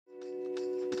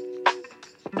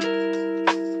Hey,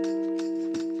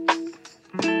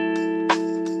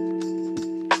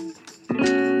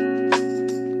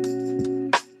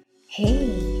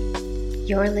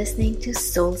 you're listening to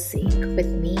Soul Seek with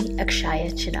me,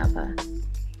 Akshaya Chinapa.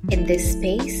 In this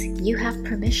space, you have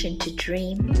permission to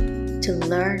dream, to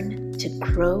learn, to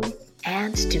grow,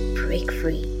 and to break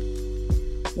free.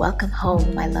 Welcome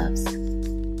home, my loves.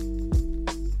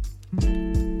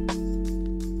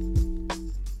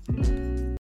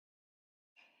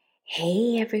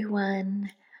 Hey,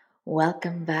 everyone.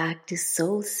 Welcome back to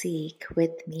Soul Seek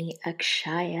with me,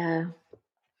 Akshaya.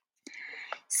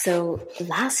 So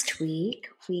last week,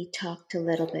 we talked a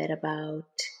little bit about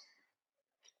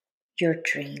your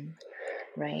dream,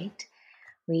 right?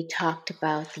 We talked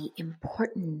about the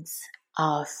importance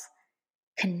of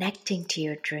connecting to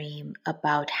your dream,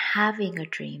 about having a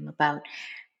dream, about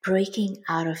breaking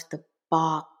out of the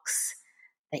box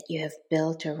that you have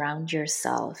built around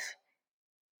yourself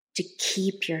to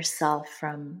keep yourself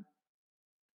from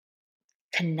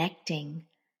connecting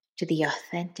to the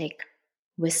authentic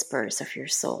whispers of your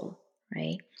soul,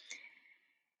 right?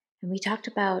 And we talked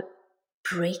about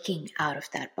breaking out of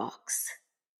that box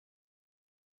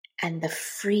and the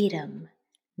freedom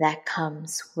that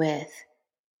comes with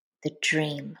the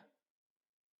dream,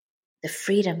 the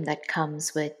freedom that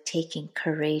comes with taking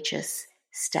courageous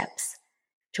steps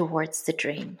towards the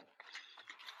dream.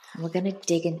 And we're going to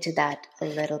dig into that a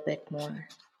little bit more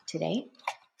today.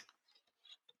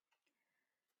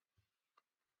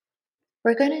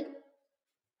 We're going to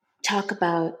talk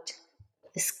about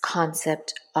this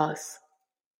concept of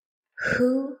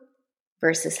who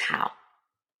versus how,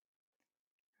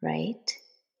 right?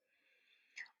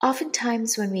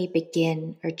 Oftentimes when we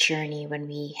begin our journey, when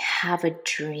we have a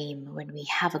dream, when we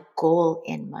have a goal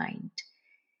in mind,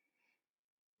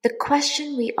 the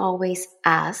question we always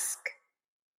ask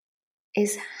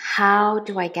is, how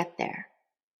do I get there?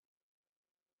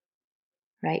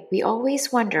 Right? We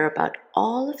always wonder about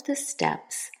all of the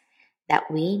steps that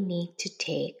we need to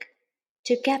take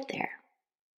to get there.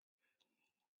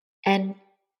 And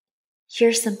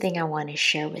here's something I want to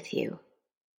share with you.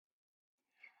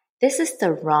 This is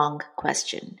the wrong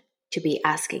question to be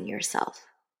asking yourself,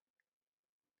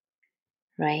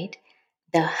 right?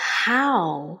 The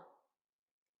how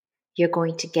you're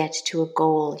going to get to a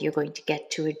goal, you're going to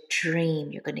get to a dream,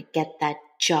 you're going to get that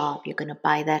job, you're going to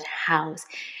buy that house,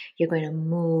 you're going to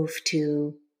move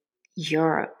to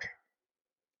Europe.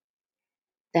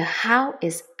 The how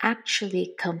is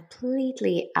actually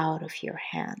completely out of your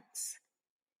hands.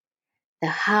 The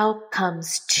how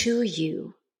comes to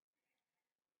you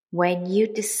when you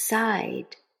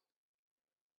decide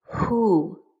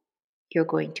who you're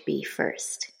going to be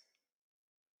first,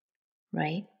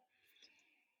 right?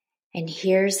 And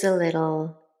here's a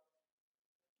little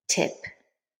tip.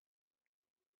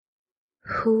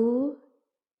 Who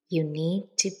you need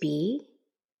to be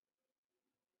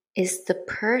is the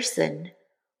person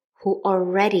who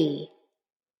already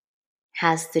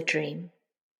has the dream,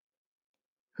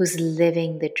 who's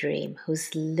living the dream,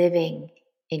 who's living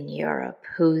in Europe,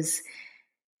 who's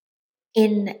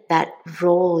in that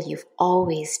role you've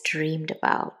always dreamed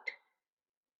about,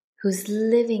 who's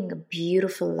living a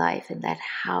beautiful life in that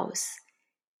house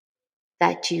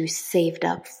that you saved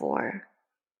up for,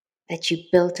 that you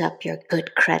built up your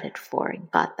good credit for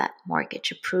and got that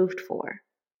mortgage approved for,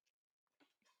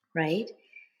 right?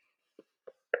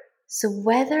 So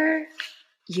whether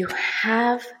you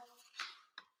have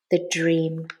the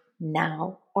dream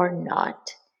now or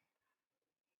not,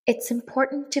 it's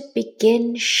important to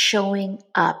begin showing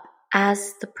up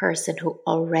as the person who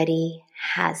already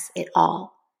has it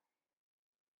all.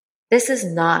 This is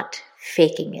not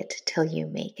faking it till you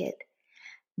make it.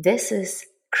 This is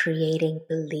creating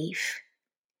belief.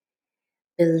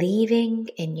 Believing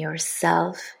in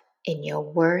yourself, in your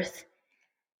worth,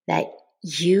 that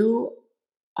you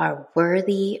are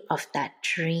worthy of that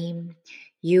dream.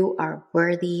 You are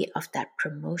worthy of that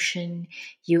promotion.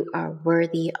 You are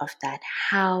worthy of that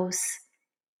house,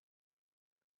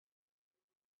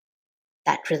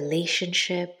 that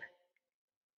relationship,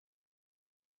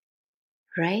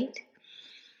 right?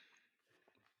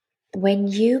 When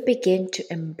you begin to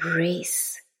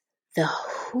embrace the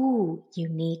who you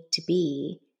need to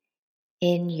be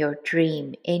in your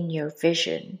dream, in your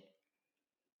vision,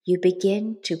 you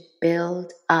begin to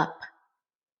build up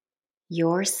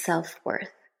your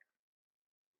self-worth,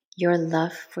 your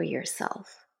love for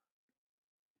yourself.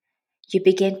 You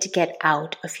begin to get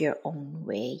out of your own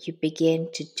way. You begin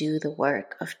to do the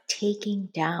work of taking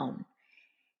down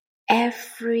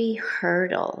every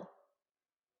hurdle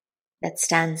that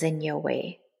stands in your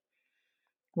way,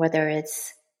 whether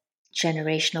it's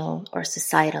generational or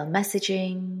societal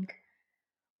messaging,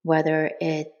 whether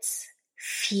it's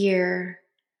fear,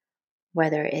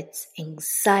 whether it's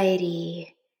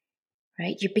anxiety,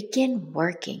 right? You begin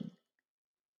working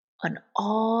on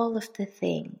all of the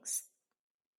things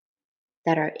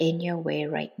that are in your way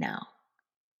right now.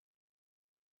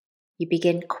 You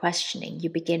begin questioning, you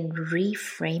begin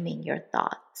reframing your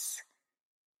thoughts,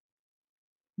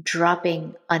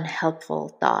 dropping unhelpful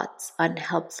thoughts,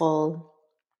 unhelpful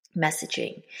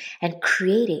messaging, and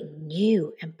creating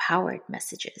new empowered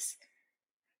messages,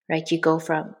 right? You go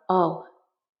from, oh,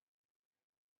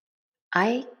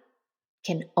 I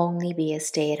can only be a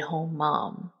stay-at-home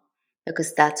mom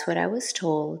because that's what I was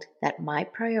told, that my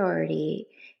priority,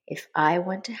 if I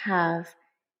want to have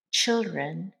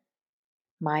children,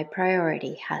 my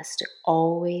priority has to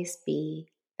always be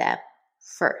them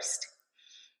first.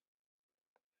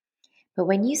 But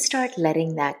when you start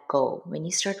letting that go, when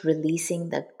you start releasing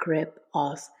the grip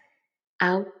of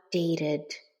outdated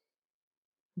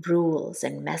rules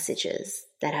and messages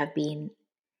that have been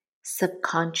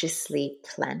subconsciously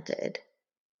planted,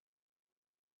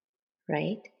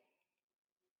 right?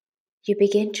 You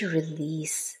begin to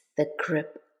release the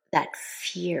grip that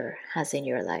fear has in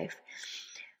your life.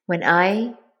 When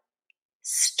I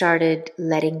started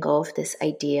letting go of this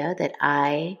idea that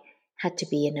I had to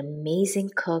be an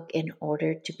amazing cook in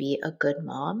order to be a good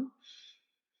mom,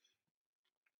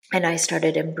 and I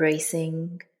started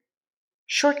embracing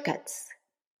shortcuts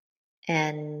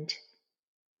and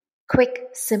quick,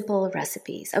 simple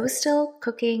recipes. I was still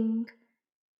cooking.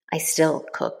 I still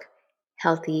cook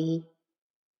healthy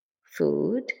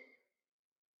food,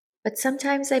 but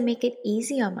sometimes I make it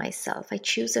easy on myself. I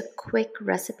choose a quick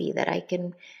recipe that I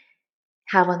can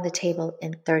have on the table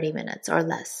in 30 minutes or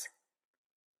less.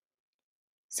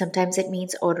 Sometimes it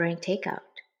means ordering takeout,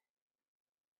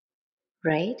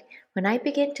 right? When I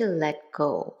begin to let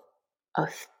go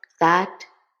of that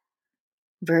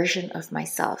version of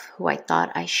myself who I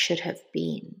thought I should have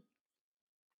been,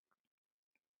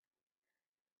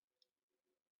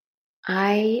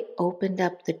 I opened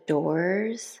up the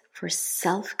doors for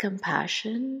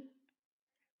self-compassion,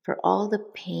 for all the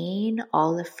pain,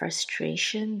 all the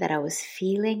frustration that I was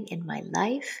feeling in my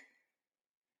life.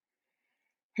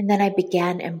 And then I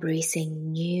began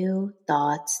embracing new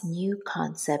thoughts, new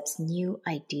concepts, new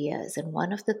ideas. And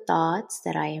one of the thoughts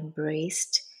that I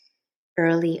embraced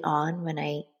early on when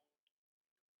I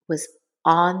was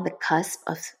on the cusp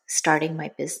of starting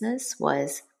my business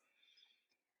was,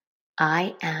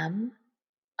 I am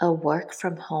a work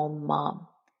from home mom.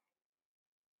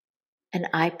 And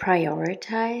I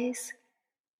prioritize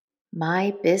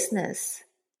my business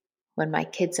when my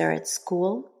kids are at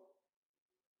school.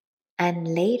 And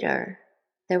later,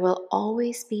 there will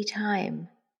always be time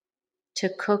to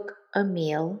cook a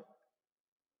meal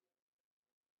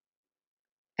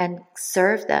and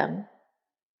serve them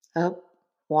a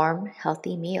warm,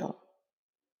 healthy meal,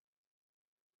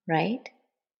 right?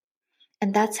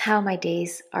 And that's how my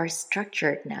days are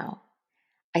structured now.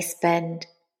 I spend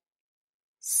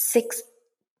 6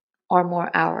 or more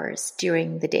hours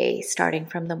during the day, starting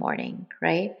from the morning,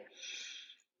 right?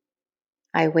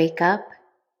 I wake up,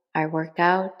 I work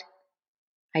out,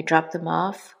 I drop them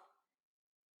off,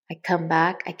 I come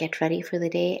back, I get ready for the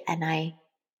day, and I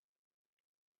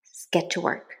get to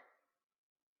work,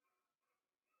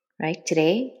 right?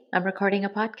 Today, I'm recording a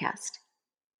podcast.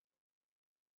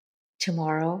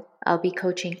 Tomorrow, I'll be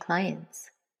coaching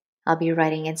clients. I'll be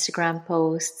writing Instagram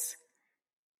posts.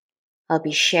 I'll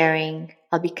be sharing.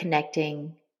 I'll be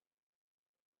connecting.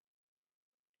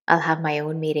 I'll have my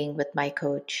own meeting with my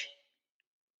coach.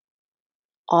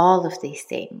 All of these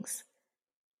things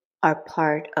are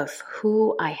part of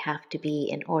who I have to be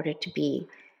in order to be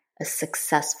a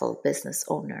successful business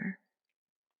owner,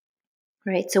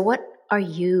 right? So what are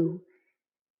you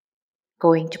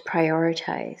going to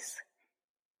prioritize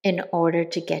in order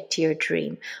to get to your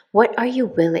dream? What are you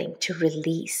willing to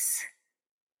release?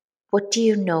 What do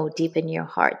you know deep in your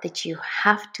heart that you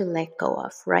have to let go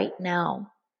of right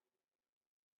now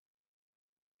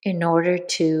in order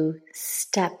to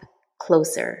step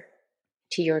closer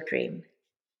to your dream?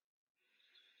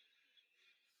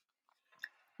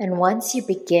 And once you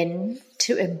begin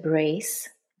to embrace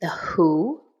the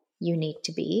who you need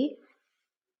to be,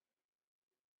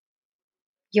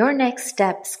 your next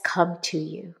steps come to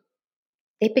you.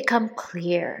 They become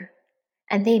clear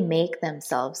and they make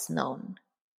themselves known,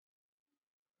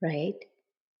 right?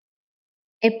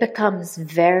 It becomes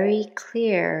very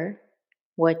clear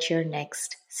what your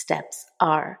next steps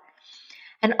are.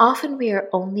 And often we are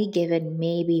only given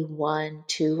maybe 1,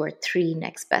 2, or 3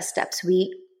 next best steps.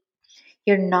 We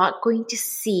You're not going to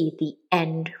see the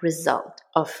end result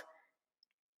of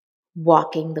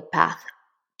walking the path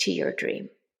to your dream.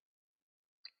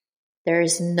 There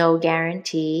is no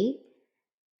guarantee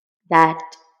that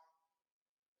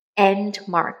end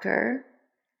marker.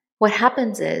 What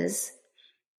happens is,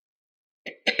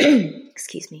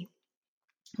 excuse me,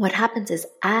 what happens is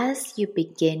as you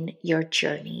begin your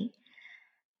journey,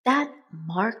 that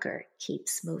marker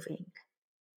keeps moving.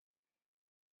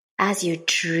 As your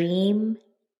dream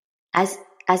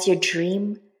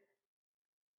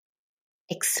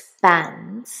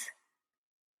expands,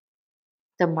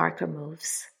 the marker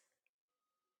moves.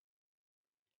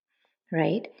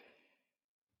 Right?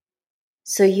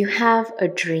 So you have a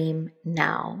dream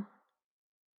now,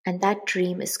 and that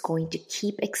dream is going to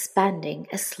keep expanding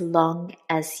as long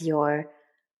as you're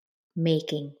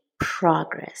making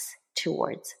progress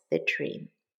towards the dream.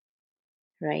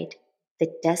 Right?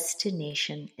 The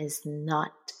destination is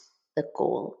not the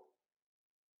goal.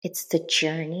 It's the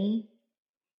journey.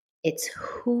 It's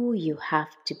who you have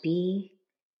to be,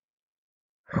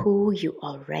 who you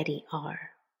already are.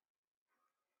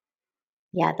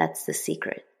 Yeah, that's the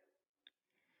secret.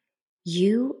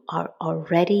 You are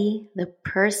already the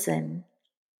person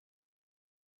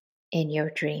in your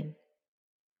dream.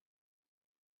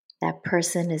 That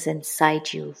person is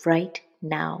inside you right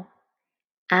now,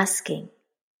 asking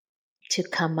to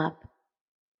come up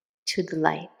to the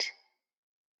light,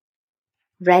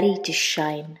 ready to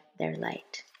shine their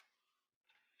light.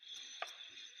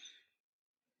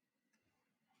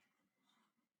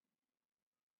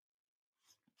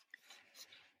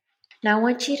 Now I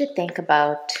want you to think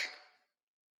about,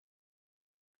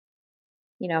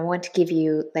 I want to give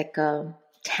you like a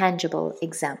tangible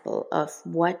example of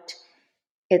what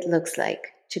it looks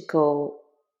like to go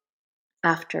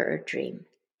after a dream.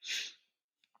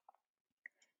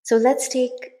 So let's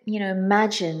take,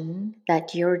 imagine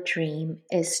that your dream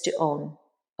is to own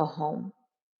a home,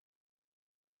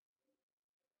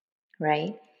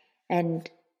 right? And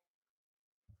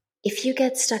if you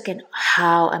get stuck in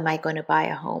how am I going to buy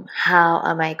a home? How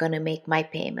am I going to make my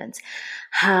payments?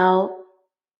 How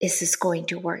is this going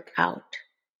to work out?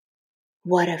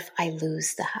 What if I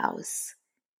lose the house?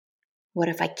 What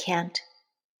if I can't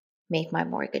make my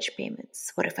mortgage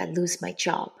payments? What if I lose my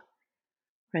job?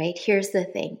 Right? Here's the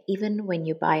thing. Even when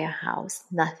you buy a house,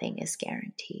 nothing is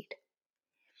guaranteed.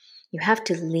 You have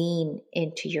to lean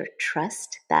into your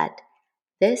trust that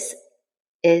this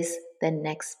is the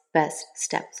next best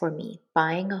step for me.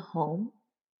 Buying a home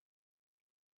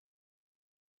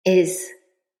is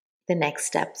the next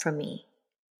step for me,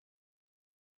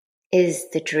 is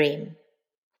the dream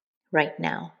right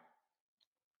now.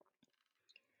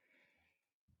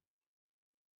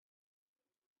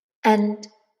 And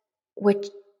what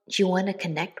you want to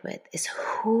connect with is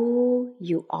who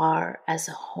you are as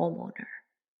a homeowner,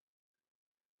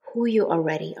 who you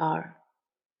already are.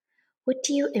 What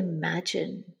do you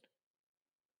imagine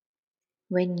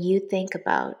when you think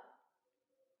about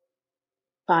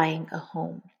buying a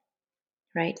home,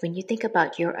 right? When you think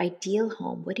about your ideal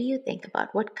home, what do you think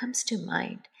about? What comes to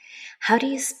mind? How do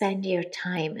you spend your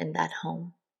time in that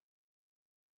home,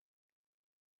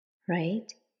 right?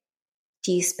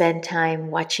 Do you spend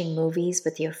time watching movies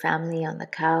with your family on the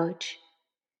couch,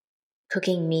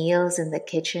 cooking meals in the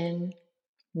kitchen,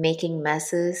 making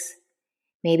messes?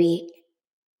 Maybe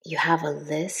you have a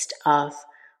list of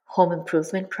home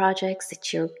improvement projects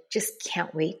that you just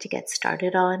can't wait to get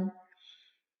started on,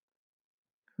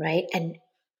 right? And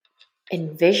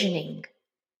envisioning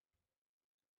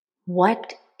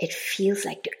what it feels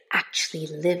like to actually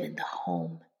live in the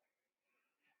home.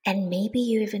 And maybe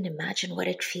you even imagine what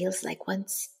it feels like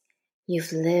once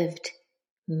you've lived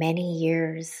many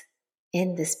years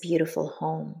in this beautiful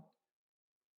home.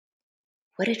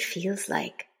 What it feels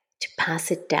like to pass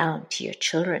it down to your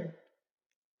children.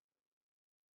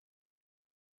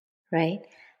 Right?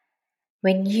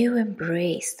 When you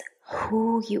embrace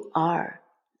who you are,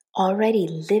 already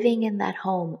living in that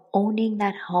home, owning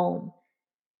that home,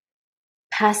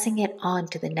 passing it on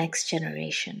to the next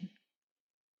generation,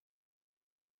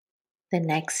 the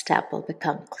next step will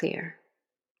become clear.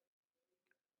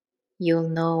 You'll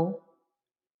know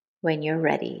when you're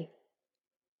ready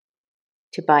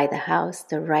to buy the house.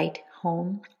 The right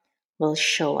home will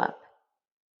show up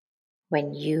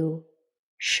when you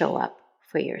show up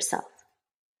for yourself.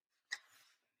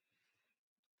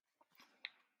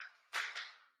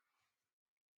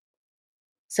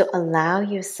 So allow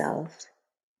yourself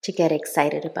to get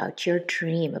excited about your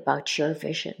dream, about your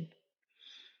vision.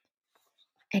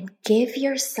 And give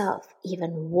yourself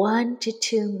even 1 to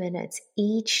 2 minutes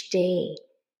each day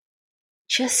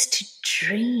just to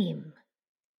dream.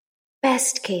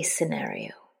 best case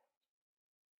scenario,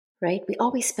 right? We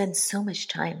always spend so much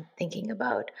time thinking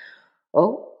about,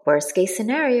 oh, worst case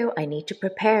scenario, I need to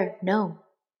prepare. No,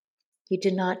 you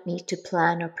do not need to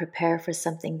plan or prepare for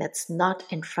something that's not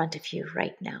in front of you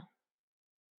right now,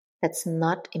 that's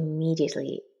not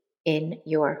immediately in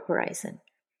your horizon.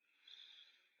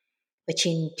 But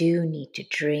you do need to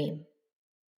dream.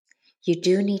 You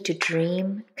do need to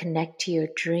dream, connect to your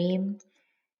dream,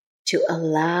 to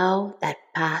allow that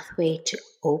pathway to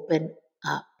open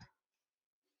up.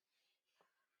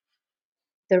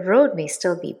 The road may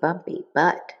still be bumpy,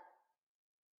 but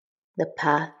the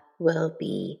path will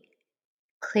be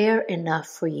clear enough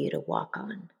for you to walk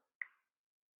on.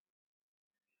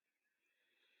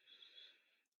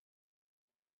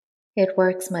 It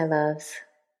works, my loves.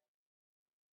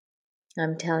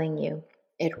 I'm telling you,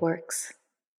 it works.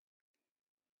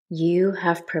 You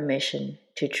have permission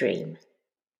to dream.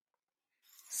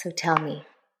 So tell me,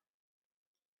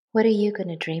 what are you going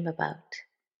to dream about?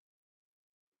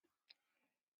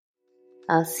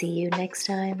 I'll see you next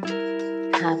time.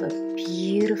 Have a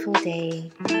beautiful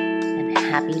day and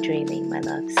happy dreaming, my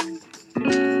loves.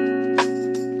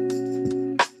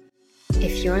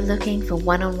 If you're looking for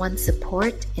one-on-one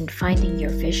support in finding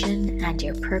your vision and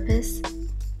your purpose,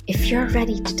 if you're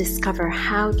ready to discover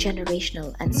how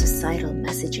generational and societal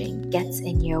messaging gets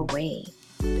in your way,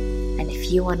 and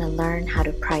if you want to learn how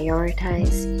to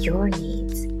prioritize your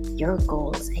needs, your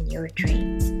goals, and your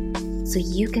dreams so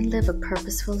you can live a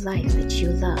purposeful life that you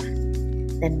love,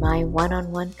 then my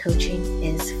one-on-one coaching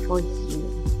is for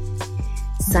you.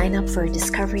 Sign up for a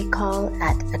discovery call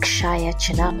at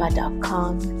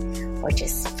akshayachinapa.com or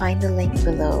just find the link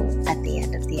below at the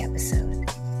end of the episode.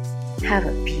 Have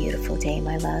a beautiful day,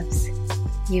 my loves.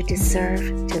 You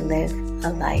deserve to live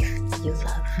a life you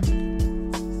love.